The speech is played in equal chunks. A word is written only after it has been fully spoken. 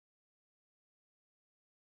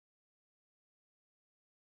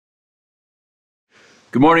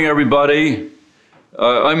Good morning, everybody.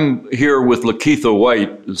 I'm here with Lakeitha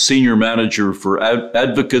White, Senior Manager for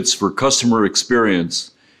Advocates for Customer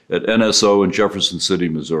Experience at NSO in Jefferson City,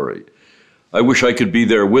 Missouri. I wish I could be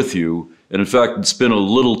there with you, and in fact, it's been a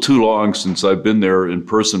little too long since I've been there in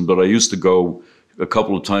person, but I used to go a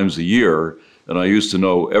couple of times a year, and I used to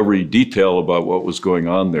know every detail about what was going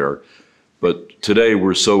on there. But today,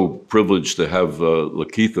 we're so privileged to have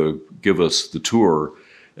Lakeitha give us the tour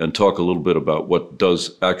and talk a little bit about what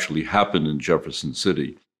does actually happen in Jefferson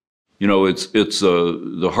City. You know, it's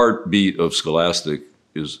the heartbeat of Scholastic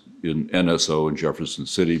is in NSO in Jefferson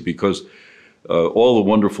City because all the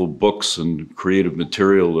wonderful books and creative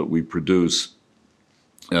material that we produce,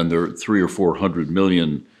 and there are 300 or 400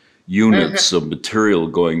 million units of material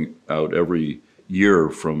going out every year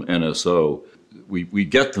from NSO. We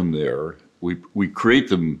get them there. We create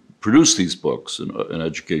them, produce these books and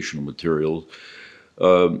educational materials.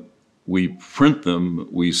 We print them,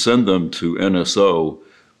 we send them to NSO,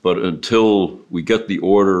 but until we get the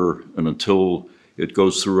order and until it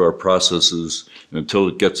goes through our processes, and until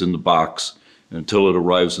it gets in the box, and until it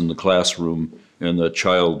arrives in the classroom and the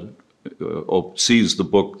child sees the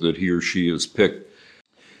book that he or she has picked,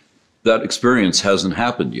 that experience hasn't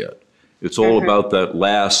happened yet. It's all about that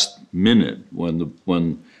last minute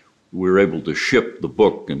when we're able to ship the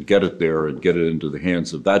book and get it there and get it into the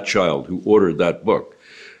hands of that child who ordered that book,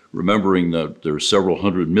 remembering that there are several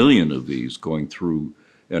hundred million of these going through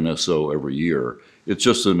NSO every year. It's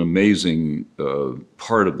just an amazing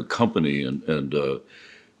part of the company, and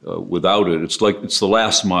without it, it's the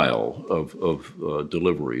last mile of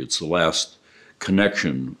delivery. It's the last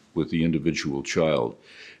connection with the individual child.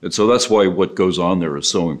 And so that's why what goes on there is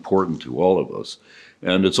so important to all of us.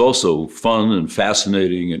 And it's also fun and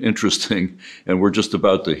fascinating and interesting, and we're just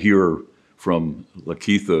about to hear from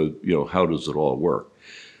Lakeitha, how does it all work?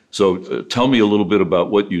 So tell me a little bit about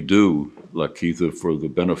what you do, Lakeitha, for the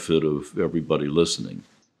benefit of everybody listening.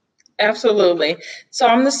 Absolutely. So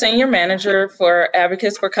I'm the Senior Manager for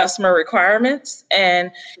Advocates for Customer Requirements, and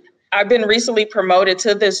I've been recently promoted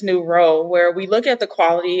to this new role where we look at the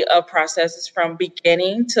quality of processes from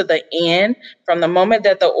beginning to the end, from the moment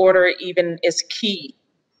that the order even is keyed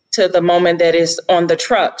to the moment that it's on the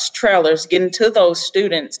trucks, trailers, getting to those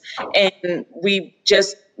students. And we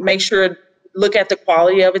just look at the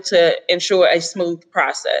quality of it to ensure a smooth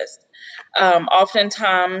process.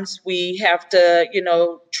 Oftentimes we have to,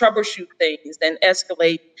 troubleshoot things and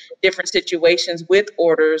escalate different situations with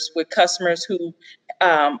orders with customers who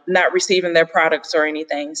not receiving their products or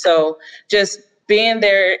anything. So just being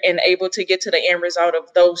there and able to get to the end result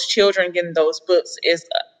of those children getting those books is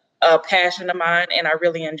a passion of mine, and I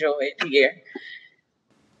really enjoy it here.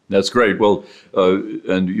 That's great. Well,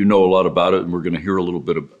 and you know a lot about it, and we're going to hear a little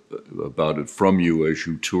bit about it from you as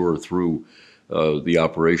you tour through the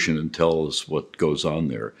operation and tell us what goes on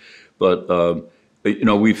there. But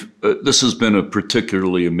this has been a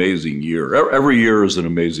particularly amazing year. Every year is an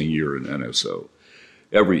amazing year in NSO.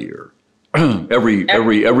 Every year,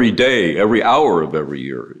 every day, every hour of every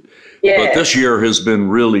year. Yes. But this year has been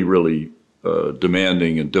really, really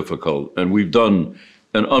demanding and difficult, and we've done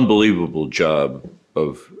an unbelievable job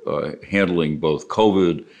of handling both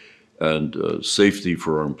COVID and safety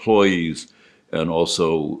for our employees, and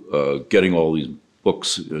also getting all these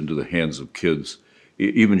books into the hands of kids,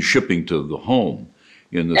 even shipping to the home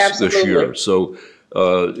in this year. So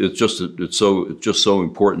it's just so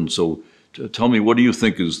important. So tell me, what do you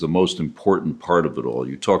think is the most important part of it all?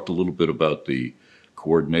 You talked a little bit about the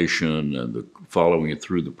coordination and the following it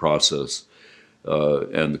through the process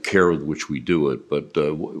and the care with which we do it. But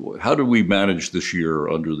how do we manage this year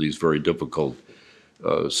under these very difficult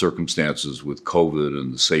circumstances with COVID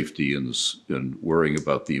and the safety and worrying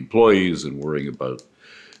about the employees and worrying about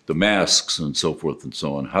the masks and so forth and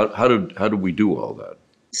so on? How do we do all that?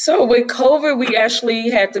 So with COVID, we actually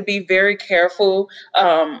had to be very careful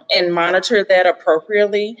and monitor that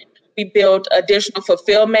appropriately. We built additional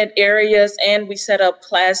fulfillment areas, and we set up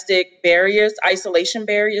plastic barriers, isolation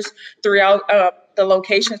barriers throughout the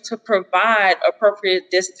location to provide appropriate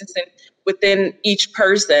distancing within each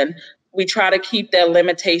person. We try to keep that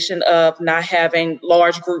limitation of not having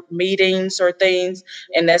large group meetings or things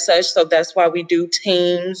and as such. So that's why we do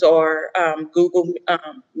Teams or Google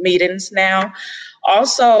meetings now.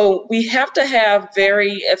 Also, we have to have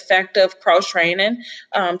very effective cross-training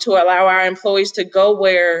to allow our employees to go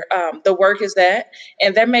where the work is at.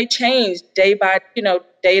 And that may change day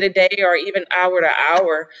to day or even hour to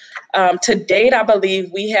hour. To date, I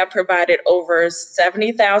believe we have provided over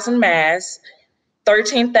 70,000 masks,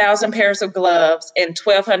 13,000 pairs of gloves, and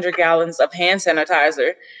 1,200 gallons of hand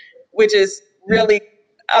sanitizer, which is really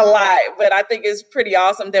a lot, but I think it's pretty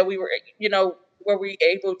awesome that were we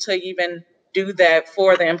able to even do that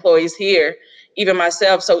for the employees here, even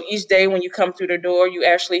myself. So each day when you come through the door, you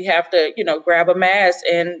actually have to, grab a mask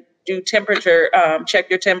and do temperature, check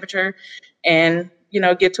your temperature and,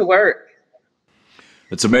 get to work.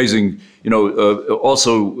 It's amazing.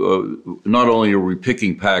 Also, not only are we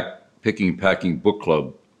picking and packing book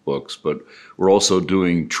club books, but we're also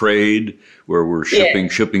doing trade where we're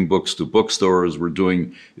shipping books to bookstores. We're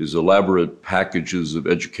doing elaborate packages of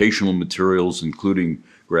educational materials, including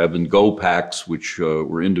grab and go packs, which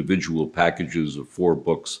were individual packages of 4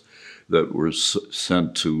 books that were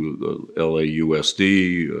sent to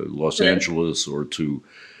LAUSD, Los Angeles, or to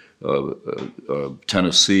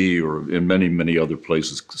Tennessee, or in many, many other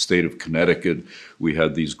places, the state of Connecticut. We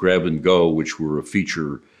had these grab and go, which were a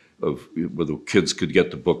feature of where the kids could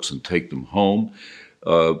get the books and take them home.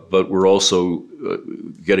 But we're also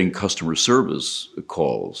getting customer service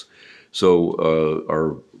calls. So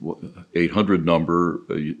our 800 number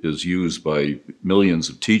is used by millions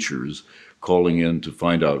of teachers calling in to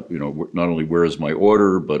find out, not only where is my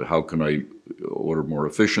order, but how can I order more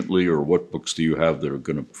efficiently, or what books do you have that are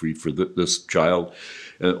going to be for this child,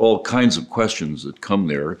 and all kinds of questions that come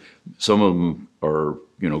there. Some of them are,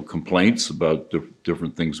 complaints about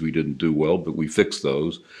different things we didn't do well, but we fix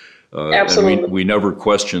those. Absolutely. And we never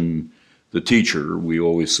question the teacher. We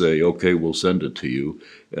always say, okay, we'll send it to you.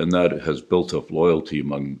 And that has built up loyalty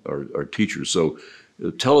among our teachers. So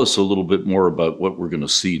tell us a little bit more about what we're going to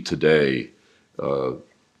see today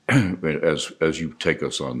as you take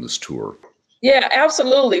us on this tour. Yeah,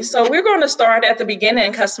 absolutely. So we're going to start at the beginning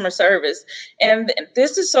in customer service. And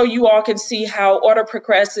this is so you all can see how order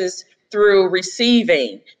progresses through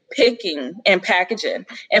receiving, picking, and packaging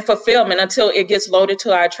and fulfillment until it gets loaded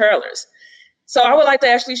to our trailers. So I would like to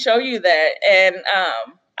actually show you that. And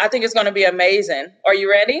I think it's going to be amazing. Are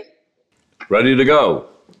you ready? Ready to go.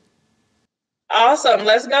 Awesome.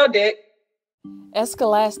 Let's go, Dick. At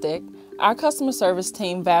Scholastic, our customer service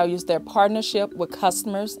team values their partnership with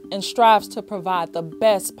customers and strives to provide the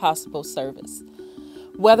best possible service.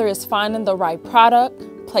 Whether it's finding the right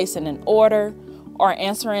product, placing an order, or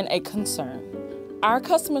answering a concern, our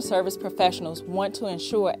customer service professionals want to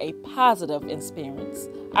ensure a positive experience.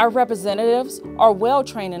 Our representatives are well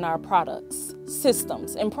trained in our products,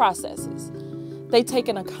 systems, and processes. They take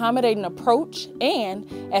an accommodating approach and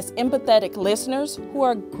as empathetic listeners who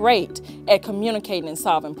are great at communicating and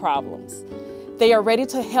solving problems. They are ready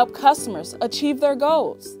to help customers achieve their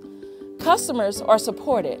goals. Customers are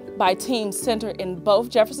supported by teams centered in both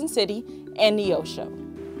Jefferson City and Neosho.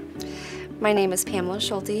 My name is Pamela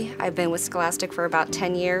Schulte. I've been with Scholastic for about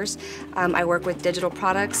 10 years. I work with digital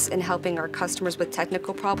products and helping our customers with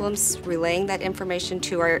technical problems, relaying that information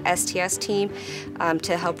to our STS team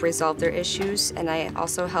to help resolve their issues, and I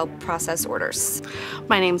also help process orders.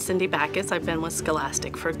 My name is Cindy Backus. I've been with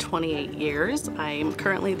Scholastic for 28 years. I'm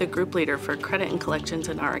currently the group leader for credit and collections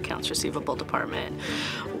in our accounts receivable department.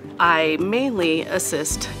 I mainly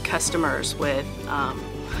assist customers with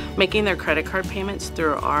making their credit card payments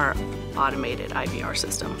through our automated IVR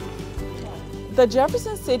system. The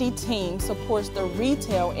Jefferson City team supports the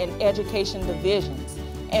retail and education divisions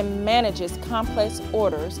and manages complex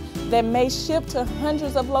orders that may ship to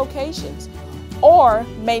hundreds of locations or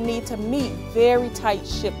may need to meet very tight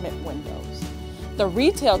shipment windows. The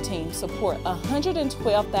retail team support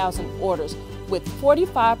 112,000 orders with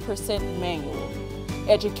 45% manual.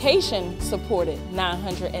 Education supported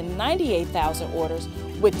 998,000 orders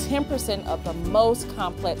with 10% of the most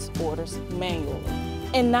complex orders manually.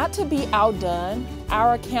 And not to be outdone,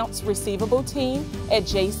 our accounts receivable team at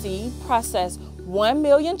JC processed 1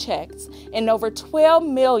 million checks and over 12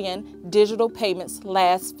 million digital payments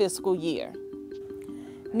last fiscal year.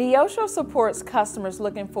 Neosho supports customers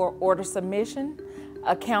looking for order submission,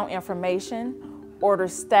 account information, order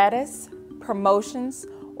status, promotions,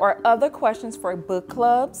 or other questions for book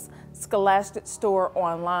clubs, Scholastic Store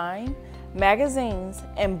online, magazines,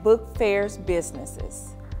 and book fairs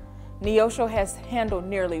businesses. Neosho has handled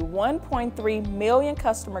nearly 1.3 million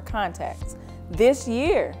customer contacts this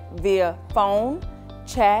year via phone,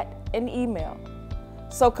 chat, and email.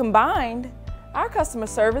 So combined, our customer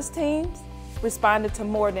service teams responded to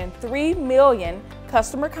more than 3 million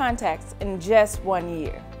customer contacts in just 1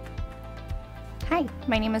 year. Hi,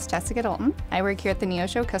 my name is Jessica Dalton. I work here at the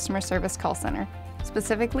Neosho Customer Service Call Center.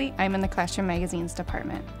 Specifically, I'm in the Classroom Magazines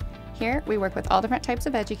department. Here, we work with all different types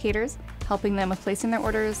of educators, helping them with placing their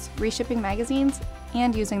orders, reshipping magazines,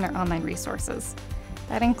 and using their online resources.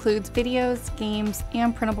 That includes videos, games,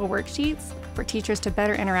 and printable worksheets for teachers to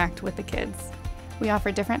better interact with the kids. We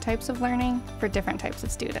offer different types of learning for different types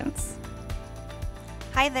of students.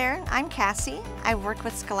 Hi there, I'm Cassie. I've worked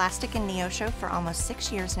with Scholastic and NEOSHO for almost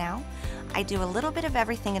 6 years now. I do a little bit of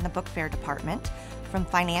everything in the book fair department, from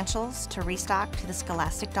financials to restock to the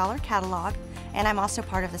Scholastic Dollar catalog, and I'm also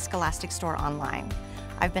part of the Scholastic store online.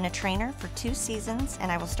 I've been a trainer for 2 seasons,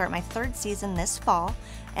 and I will start my 3rd season this fall,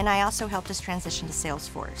 and I also helped us transition to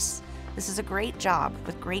Salesforce. This is a great job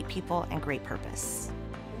with great people and great purpose.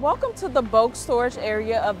 Welcome to the bulk storage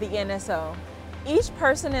area of the NSO. Each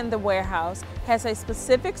person in the warehouse has a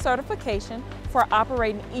specific certification for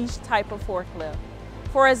operating each type of forklift.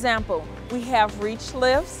 For example, we have reach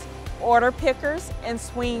lifts, order pickers, and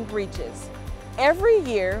swing reaches. Every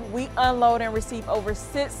year, we unload and receive over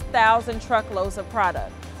 6,000 truckloads of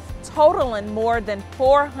product, totaling more than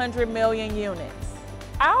 400 million units.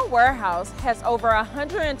 Our warehouse has over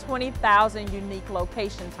 120,000 unique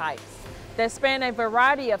location types that span a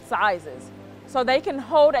variety of sizes, so they can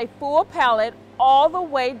hold a full pallet all the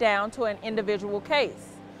way down to an individual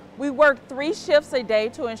case. We work 3 shifts a day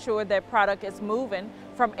to ensure that product is moving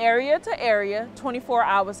from area to area 24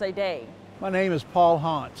 hours a day. My name is Paul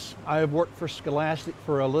Hantz. I have worked for Scholastic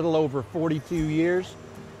for a little over 42 years.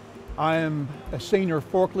 I am a senior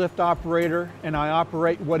forklift operator, and I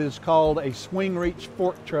operate what is called a swing reach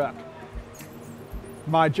fork truck.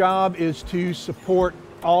 My job is to support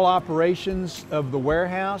all operations of the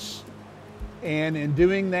warehouse, and in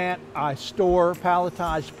doing that, I store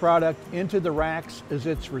palletized product into the racks as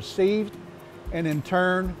it's received, and in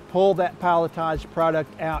turn, pull that palletized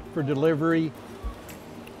product out for delivery.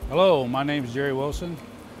 Hello, my name is Jerry Wilson.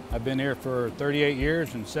 I've been here for 38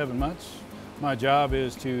 years and 7 months. My job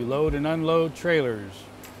is to load and unload trailers.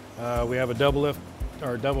 We have a double lift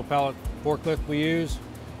or double pallet forklift we use.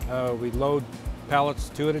 We load pallets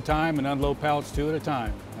 2 at a time and unload pallets 2 at a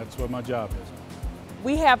time. That's what my job is.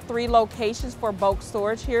 We have 3 locations for bulk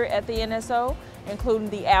storage here at the NSO, including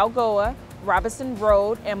the Algoa, Robinson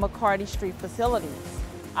Road, and McCarty Street facilities.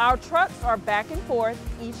 Our trucks are back and forth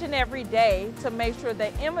each and every day to make sure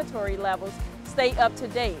that inventory levels stay up to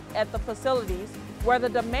date at the facilities where the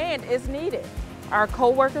demand is needed. Our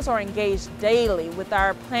co-workers are engaged daily with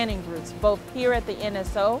our planning groups, both here at the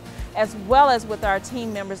NSO as well as with our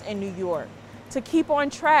team members in New York, to keep on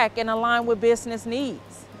track and align with business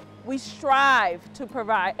needs. We strive to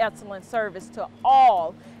provide excellent service to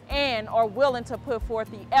all and are willing to put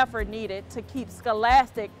forth the effort needed to keep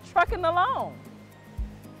Scholastic trucking along.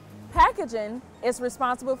 Packaging is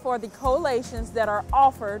responsible for the collations that are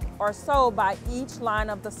offered or sold by each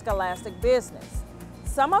line of the Scholastic business.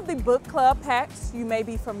 Some of the book club packs you may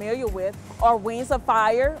be familiar with are Wings of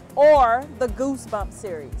Fire or the Goosebump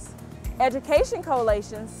series. Education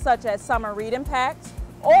collations such as summer reading packs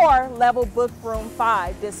or Level Book Room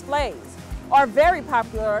 5 displays are very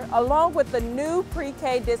popular, along with the new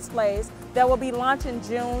pre-K displays that will be launching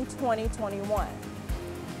June 2021.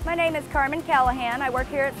 My name is Carmen Callahan. I work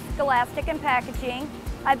here at Scholastic in Packaging.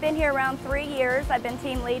 I've been here around 3 years. I've been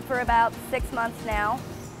team lead for about 6 months now.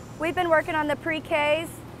 We've been working on the pre-Ks.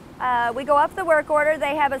 We go off the work order.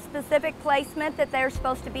 They have a specific placement that they're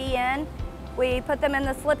supposed to be in. We put them in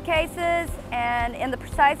the slip cases, and in the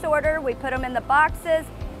precise order, we put them in the boxes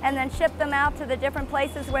and then ship them out to the different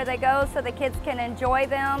places where they go so the kids can enjoy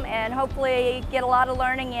them and hopefully get a lot of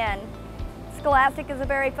learning in. Scholastic is a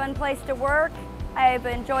very fun place to work. I've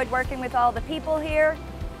enjoyed working with all the people here.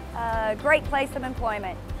 Great place of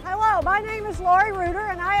employment. Hello, my name is Lori Reuter,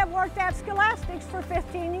 and I have worked at Scholastics for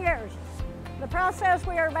 15 years. The process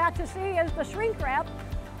we are about to see is the shrink wrap.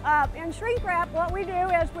 In shrink wrap, what we do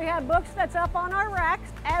is we have books that's up on our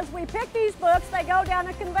racks. As we pick these books, they go down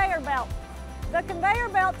a conveyor belt. The conveyor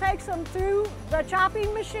belt takes them through the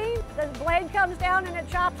chopping machine. The blade comes down and it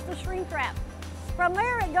chops the shrink wrap. From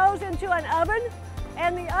there, it goes into an oven,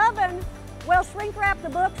 and the oven will shrink wrap the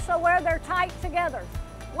books so where they're tight together.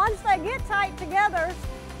 Once they get tight together,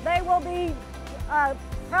 they will be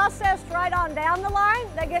processed right on down the line.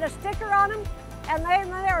 They get a sticker on them, and then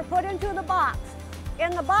they are put into the box.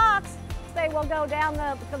 In the box, they will go down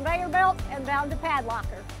the conveyor belt and down to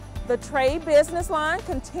Padlocker. The trade business line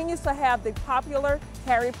continues to have the popular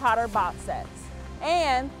Harry Potter box sets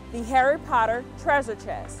and the Harry Potter treasure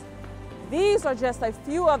chest. These are just a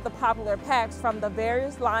few of the popular packs from the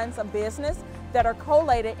various lines of business that are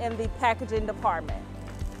collated in the packaging department.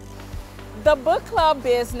 The book club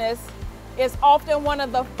business is often one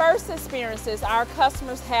of the first experiences our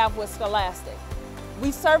customers have with Scholastic.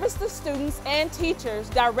 We service the students and teachers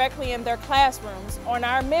directly in their classrooms on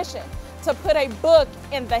our mission to put a book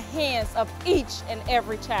in the hands of each and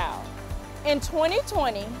every child. In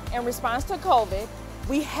 2020, in response to COVID,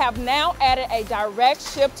 we have now added a direct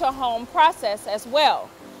ship-to-home process as well.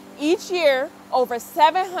 Each year, over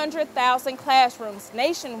 700,000 classrooms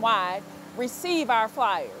nationwide receive our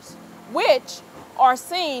flyers, which are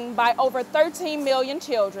seen by over 13 million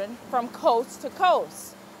children from coast to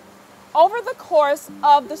coast. Over the course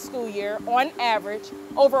of the school year, on average,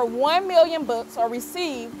 over 1 million books are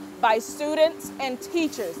received by students and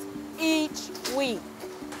teachers each week.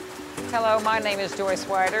 Hello, my name is Joyce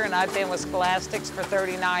Wider, and I've been with Scholastics for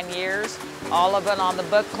 39 years, all of it on the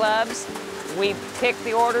book clubs. We pick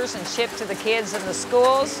the orders and ship to the kids in the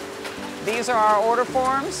schools. These are our order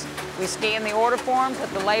forms. We scan the order form, put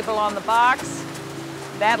the label on the box.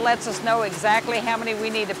 That lets us know exactly how many we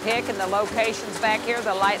need to pick, and the locations back here,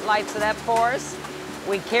 the light lights it up for us.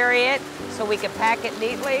 We carry it so we can pack it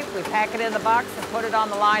neatly. We pack it in the box and put it on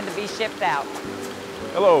the line to be shipped out.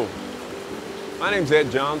 Hello, my name's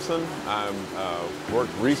Ed Johnson. I work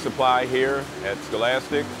resupply here at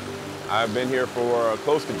Scholastic. I've been here for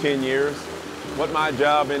close to 10 years. What my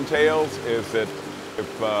job entails is that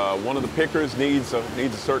if one of the pickers needs a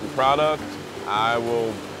certain product, I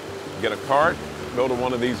will get a cart, go to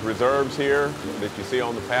one of these reserves here that you see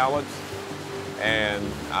on the pallets, and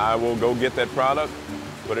I will go get that product,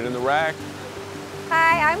 put it in the rack.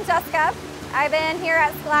 Hi, I'm Jessica. I've been here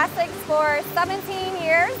at Scholastics for 17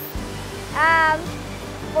 years.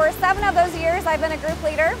 For 7 of those years, I've been a group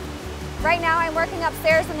leader. Right now, I'm working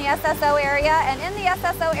upstairs in the SSO area, and in the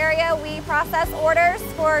SSO area, we process orders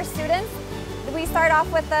for students. We start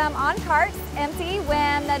off with them on carts, empty.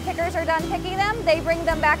 When the pickers are done picking them, they bring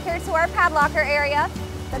them back here to our padlocker area.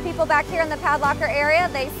 The people back here in the padlocker area,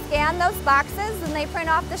 they scan those boxes and they print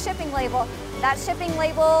off the shipping label. That shipping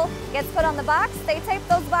label gets put on the box, they tape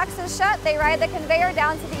those boxes shut, they ride the conveyor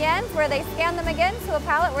down to the end where they scan them again to a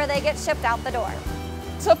pallet where they get shipped out the door.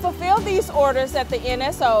 To fulfill these orders at the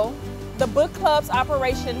NSO, the book club's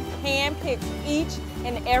operation handpicks each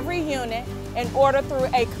and every unit and order through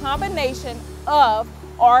a combination of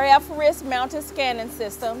RF wrist-mounted scanning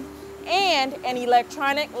system and an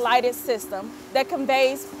electronic lighted system that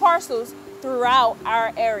conveys parcels throughout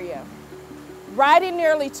our area. Riding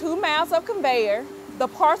nearly 2 miles of conveyor, the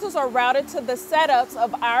parcels are routed to the setups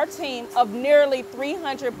of our team of nearly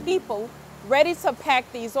 300 people ready to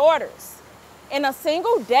pack these orders. In a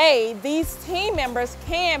single day, these team members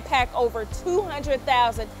can pack over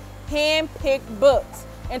 200,000 hand-picked books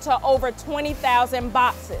into over 20,000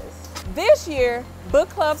 boxes. This year, book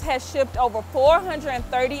clubs has shipped over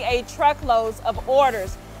 438 truckloads of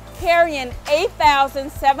orders, carrying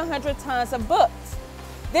 8,700 tons of books.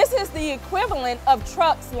 This is the equivalent of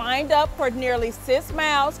trucks lined up for nearly 6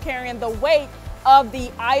 miles carrying the weight of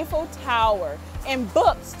the Eiffel Tower and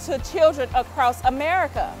books to children across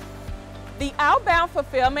America. The outbound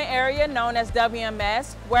fulfillment area, known as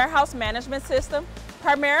WMS, Warehouse Management System,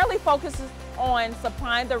 primarily focuses on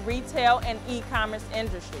supplying the retail and e-commerce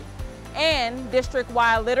industry and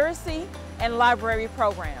district-wide literacy and library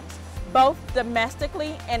programs, both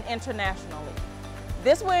domestically and internationally.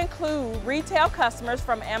 This will include retail customers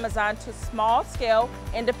from Amazon to small-scale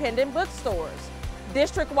independent bookstores,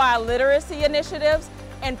 district-wide literacy initiatives,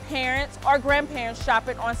 and parents or grandparents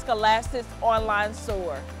shopping on Scholastic's online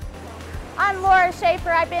store. I'm Laura Schaefer.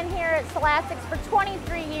 I've been here at Scholastics for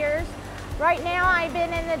 23 years. Right now, I've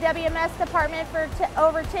been in the WMS department for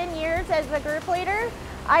over 10 years as the group leader.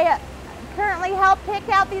 I currently help pick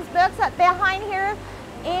out these books up behind here,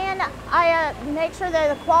 and I make sure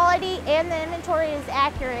that the quality and the inventory is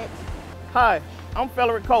accurate. Hi, I'm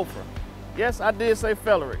Fellerick Kofer. Yes, I did say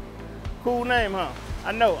Fellerick. Cool name, huh?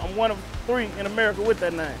 I know, I'm one of 3 in America with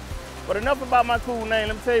that name. But enough about my cool name,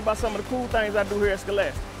 let me tell you about some of the cool things I do here at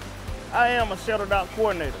Scholastic. I am a shuttle dock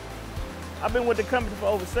coordinator. I've been with the company for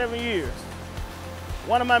over 7 years.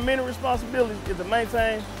 One of my many responsibilities is to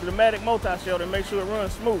maintain the Dematic multi-shelter and make sure it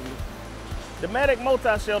runs smoothly. The Dematic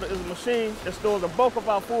multi-shelter is a machine that stores the bulk of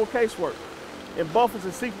our full casework and buffers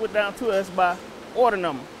and sequence down to us by order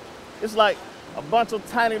number. It's like a bunch of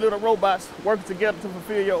tiny little robots working together to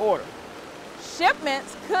fulfill your order.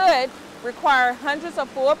 Shipments could require hundreds of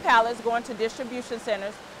full pallets going to distribution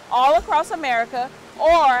centers all across America,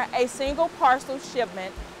 or a single parcel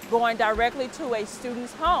shipment going directly to a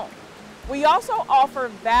student's home. We also offer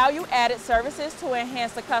value-added services to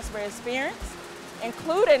enhance the customer experience,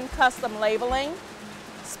 including custom labeling,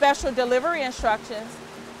 special delivery instructions,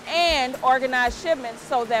 and organized shipments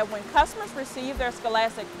so that when customers receive their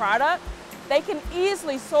Scholastic product, they can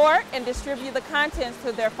easily sort and distribute the contents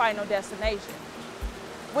to their final destination,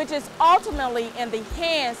 which is ultimately in the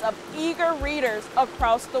hands of eager readers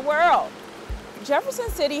across the world. Jefferson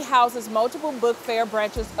City houses multiple book fair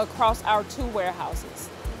branches across our 2 warehouses.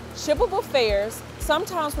 Shippable fairs,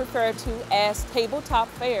 sometimes referred to as tabletop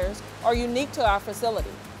fairs, are unique to our facility.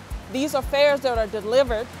 These are fairs that are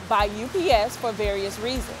delivered by UPS for various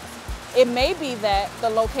reasons. It may be that the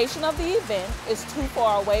location of the event is too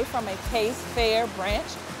far away from a case fair branch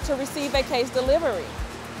to receive a case delivery.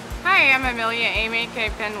 Hi, I'm Amelia Amick.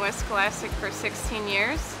 I've been with Scholastic for 16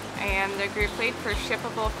 years. I am the group lead for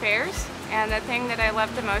shippable fairs. And the thing that I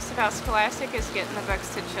love the most about Scholastic is getting the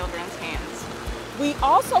books to children's hands. We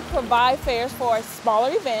also provide fairs for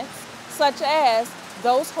smaller events, such as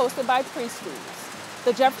those hosted by preschools.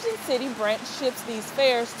 The Jefferson City branch ships these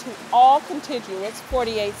fairs to all contiguous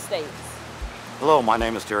 48 states. Hello, my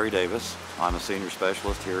name is Terry Davis. I'm a senior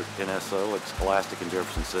specialist here at NSO at Scholastic in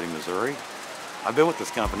Jefferson City, Missouri. I've been with this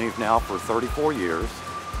company now for 34 years.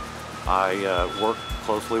 I work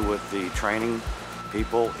closely with the training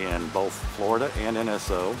people in both Florida and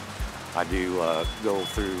NSO. I do go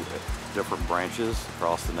through different branches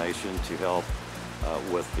across the nation to help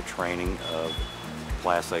with the training of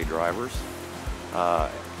Class A drivers. I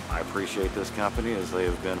appreciate this company as they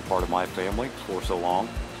have been part of my family for so long,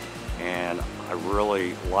 and I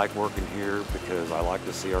really like working here because I like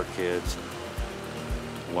to see our kids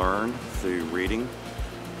learn through reading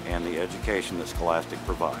and the education that Scholastic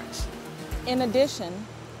provides. In addition,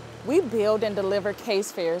 we build and deliver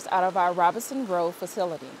case fairs out of our Robinson Road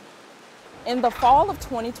facility. In the fall of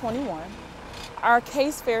 2021, our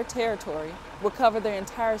case fair territory will cover the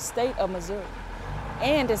entire state of Missouri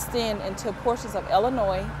and extend into portions of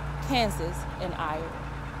Illinois, Kansas, and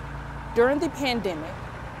Iowa. During the pandemic,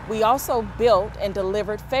 we also built and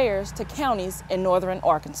delivered fairs to counties in northern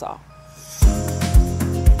Arkansas.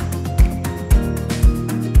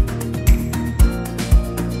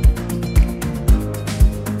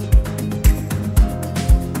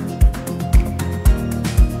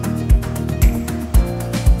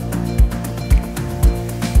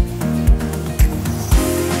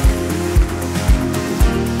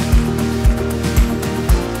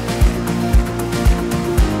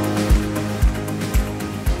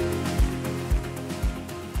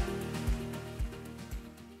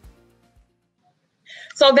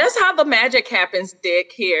 So that's how the magic happens,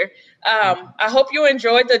 Dick, here. I hope you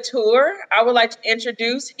enjoyed the tour. I would like to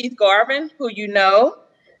introduce Heath Garvin, who you know,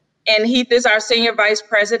 and Heath is our Senior Vice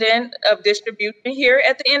President of Distribution here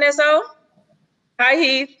at the NSO. Hi,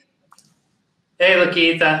 Heath. Hey,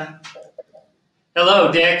 Lakeitha.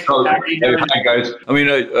 Hello, Dick. How are you doing? Hi, guys. I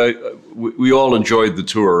mean, we all enjoyed the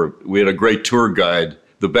tour. We had a great tour guide,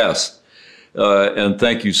 the best. And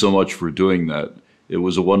thank you so much for doing that. It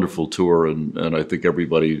was a wonderful tour, and I think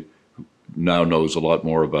everybody now knows a lot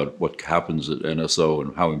more about what happens at NSO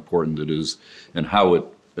and how important it is and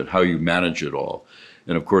how you manage it all.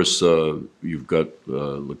 And of course, you've got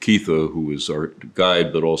Lakeitha, who is our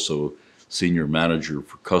guide, but also senior manager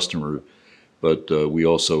for customer. But we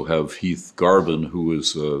also have Heath Garvin, who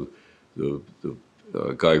is the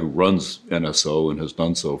guy who runs NSO and has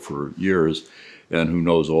done so for years, and who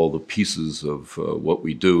knows all the pieces of what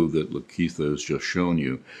we do that Lakeitha has just shown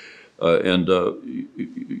you.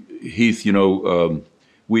 Heath, you know,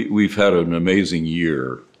 we've had an amazing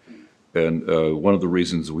year, and one of the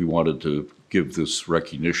reasons we wanted to give this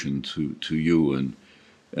recognition to you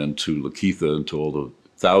and to Lakeitha and to all the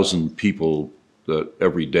 1,000 people that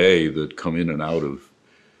every day that come in and out of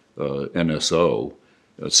NSO,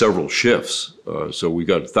 several shifts. So we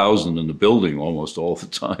got 1,000 in the building almost all the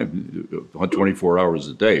time, 24 hours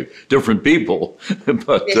a day, different people.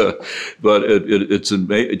 but it's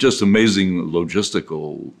just amazing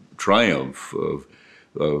logistical triumph of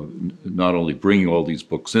not only bringing all these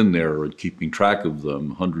books in there and keeping track of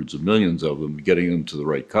them, hundreds of millions of them, getting them to the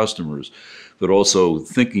right customers, but also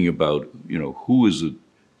thinking about, you know, who is it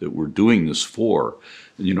that we're doing this for?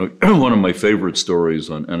 And, you know, one of my favorite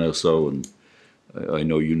stories on NSO, and I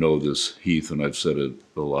know you know this, Heath, and I've said it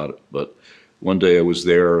a lot, but one day I was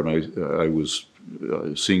there and I was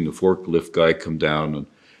seeing the forklift guy come down, and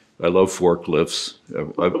I love forklifts.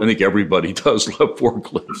 I think everybody does love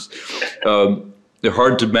forklifts. They're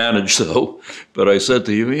hard to manage, though. But I said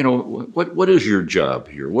to him, you know, what is your job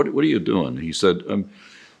here? What are you doing? He said,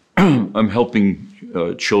 I'm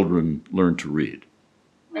helping children learn to read.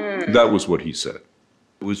 That was what he said.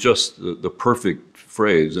 It was just the perfect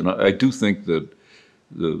phrase, and I do think that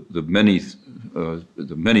the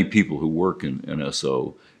many people who work in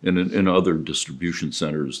NSO and in other distribution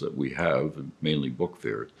centers that we have, and mainly book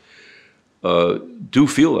fairs, do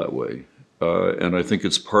feel that way. And I think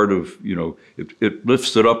it's part of, you know, it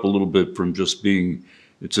lifts it up a little bit from just being,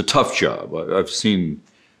 it's a tough job. I've seen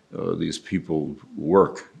these people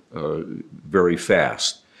work very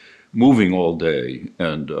fast, moving all day,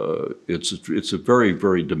 and it's a very,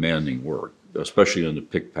 very demanding work, especially on the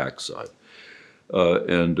pick-pack side.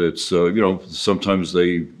 And it's, sometimes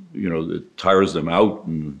it tires them out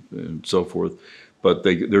and so forth. But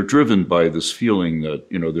they're driven by this feeling that,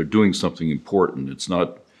 they're doing something important. It's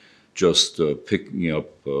not just picking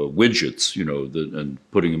up widgets, and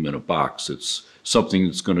putting them in a box. It's something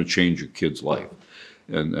that's going to change a kid's life.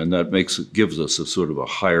 And that gives us a sort of a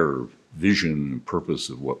higher vision and purpose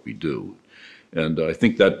of what we do. And I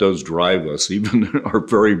think that does drive us even in our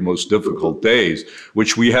very most difficult days,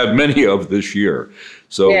 which we had many of this year.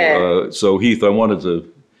 So, so Heath, I wanted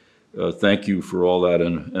to thank you for all that,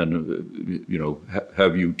 and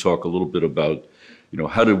have you talk a little bit about,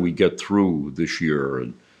 how did we get through this year,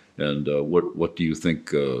 and what do you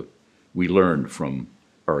think we learned from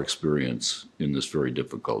our experience in this very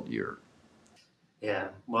difficult year? Yeah,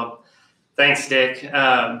 well, thanks, Dick.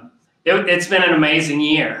 It's been an amazing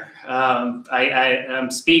year.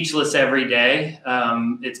 I'm speechless every day.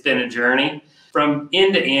 It's been a journey from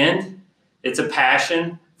end to end. It's a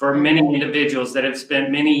passion for many individuals that have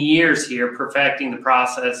spent many years here perfecting the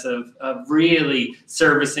process of really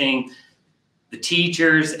servicing the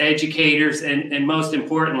teachers, educators, and most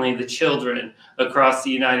importantly, the children across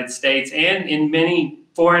the United States and in many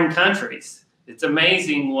foreign countries. It's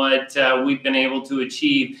amazing what we've been able to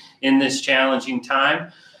achieve in this challenging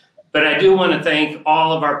time. But I do want to thank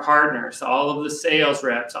all of our partners, all of the sales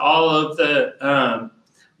reps, all of the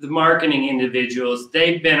marketing individuals.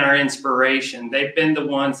 They've been our inspiration. They've been the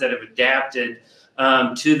ones that have adapted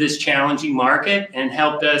to this challenging market and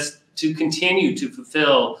helped us to continue to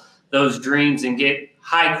fulfill those dreams and get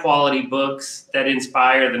high quality books that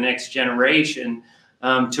inspire the next generation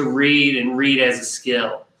to read and read as a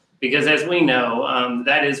skill. Because as we know,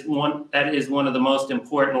 that is one of the most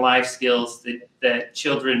important life skills that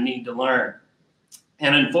children need to learn.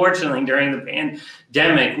 And unfortunately, during the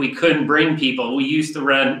pandemic, we couldn't bring people. We used to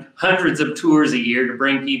run hundreds of tours a year to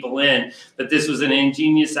bring people in, but this was an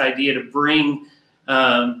ingenious idea to bring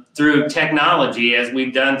through technology, as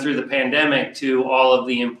we've done through the pandemic, to all of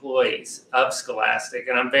the employees of Scholastic.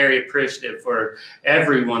 And I'm very appreciative for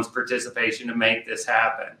everyone's participation to make this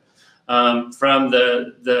happen. From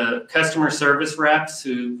the customer service reps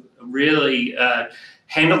who really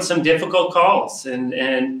handled some difficult calls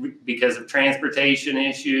and because of transportation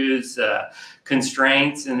issues,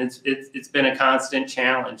 constraints, and it's been a constant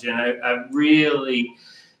challenge. And I've really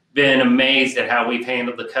been amazed at how we've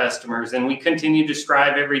handled the customers, and we continue to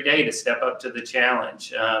strive every day to step up to the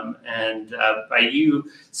challenge. And by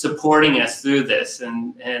you supporting us through this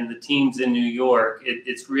and the teams in New York,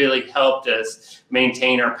 it's really helped us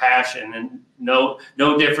maintain our passion. And no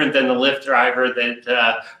different than the Lyft driver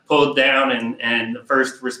that pulled down and the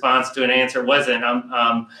first response to an answer wasn't,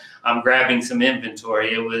 I'm grabbing some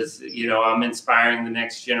inventory. It was, I'm inspiring the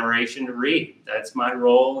next generation to read. That's my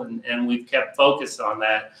role, and we've kept focused on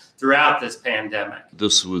that throughout this pandemic.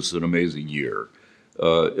 This was an amazing year,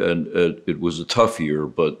 and it was a tough year,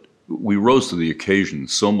 but we rose to the occasion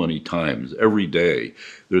so many times, every day.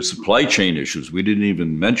 There's supply chain issues. We didn't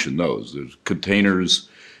even mention those. There's containers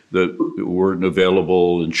that weren't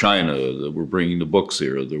available in China that were bringing the books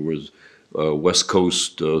here. There was West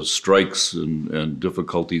Coast strikes and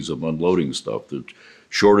difficulties of unloading stuff. The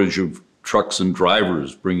shortage of trucks and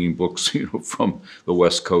drivers bringing books, from the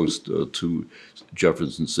West Coast to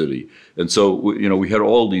Jefferson City. And so, we had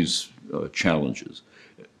all these challenges.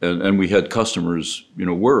 And we had customers,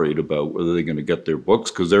 worried about whether they're going to get their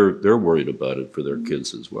books, because they're worried about it for their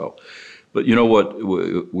kids as well. But you know what?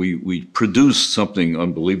 We produced something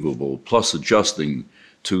unbelievable, plus adjusting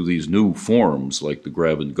to these new forms like the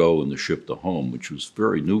grab and go and the ship to home, which was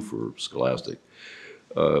very new for Scholastic.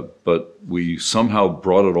 But we somehow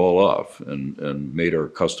brought it all off and made our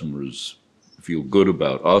customers feel good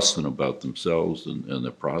about us and about themselves and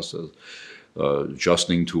the process,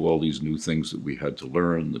 adjusting to all these new things that we had to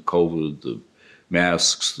learn, the COVID, the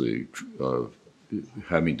masks, the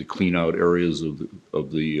having to clean out areas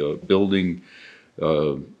of the building,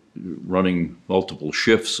 running multiple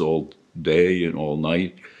shifts all day and all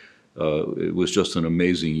night. It was just an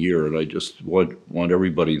amazing year, and I just want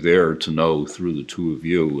everybody there to know, through the two of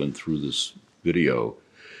you and through this video,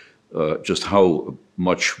 just how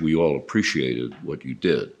much we all appreciated what you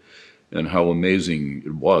did and how amazing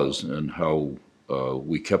it was, and how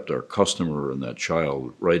we kept our customer and that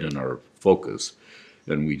child right in our focus,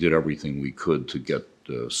 and we did everything we could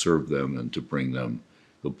to serve them and to bring them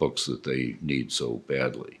the books that they need so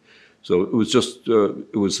badly. So it was just,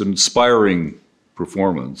 it was an inspiring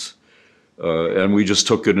performance, and we just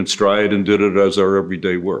took it in stride and did it as our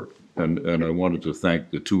everyday work. And I wanted to thank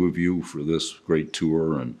the two of you for this great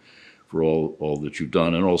tour and for all that you've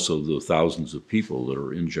done, and also the thousands of people that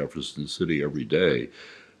are in Jefferson City every day.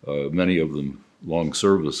 Many of them long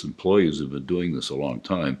service employees who've been doing this a long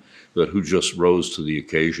time, but who just rose to the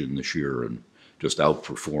occasion this year and just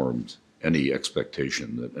outperformed any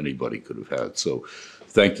expectation that anybody could have had. So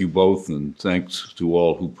thank you both, and thanks to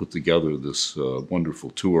all who put together this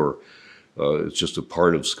wonderful tour. It's just a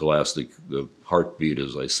part of Scholastic, the heartbeat,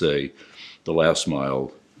 as I say, the last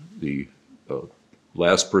mile, the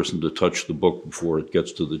last person to touch the book before it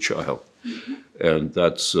gets to the child. And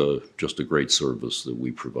that's just a great service that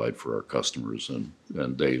we provide for our customers, and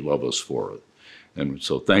they love us for it. And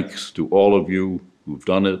so thanks to all of you who've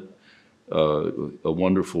done it. A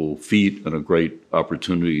wonderful feat and a great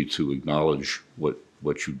opportunity to acknowledge what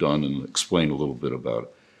you've done and explain a little bit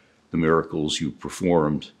about the miracles you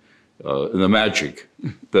performed and the magic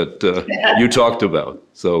that you talked about.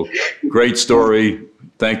 So great story.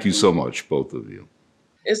 Thank you so much, both of you.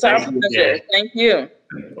 It's our pleasure. Thank you.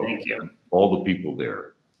 Thank you. All the people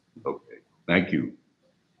there. Okay. Thank you.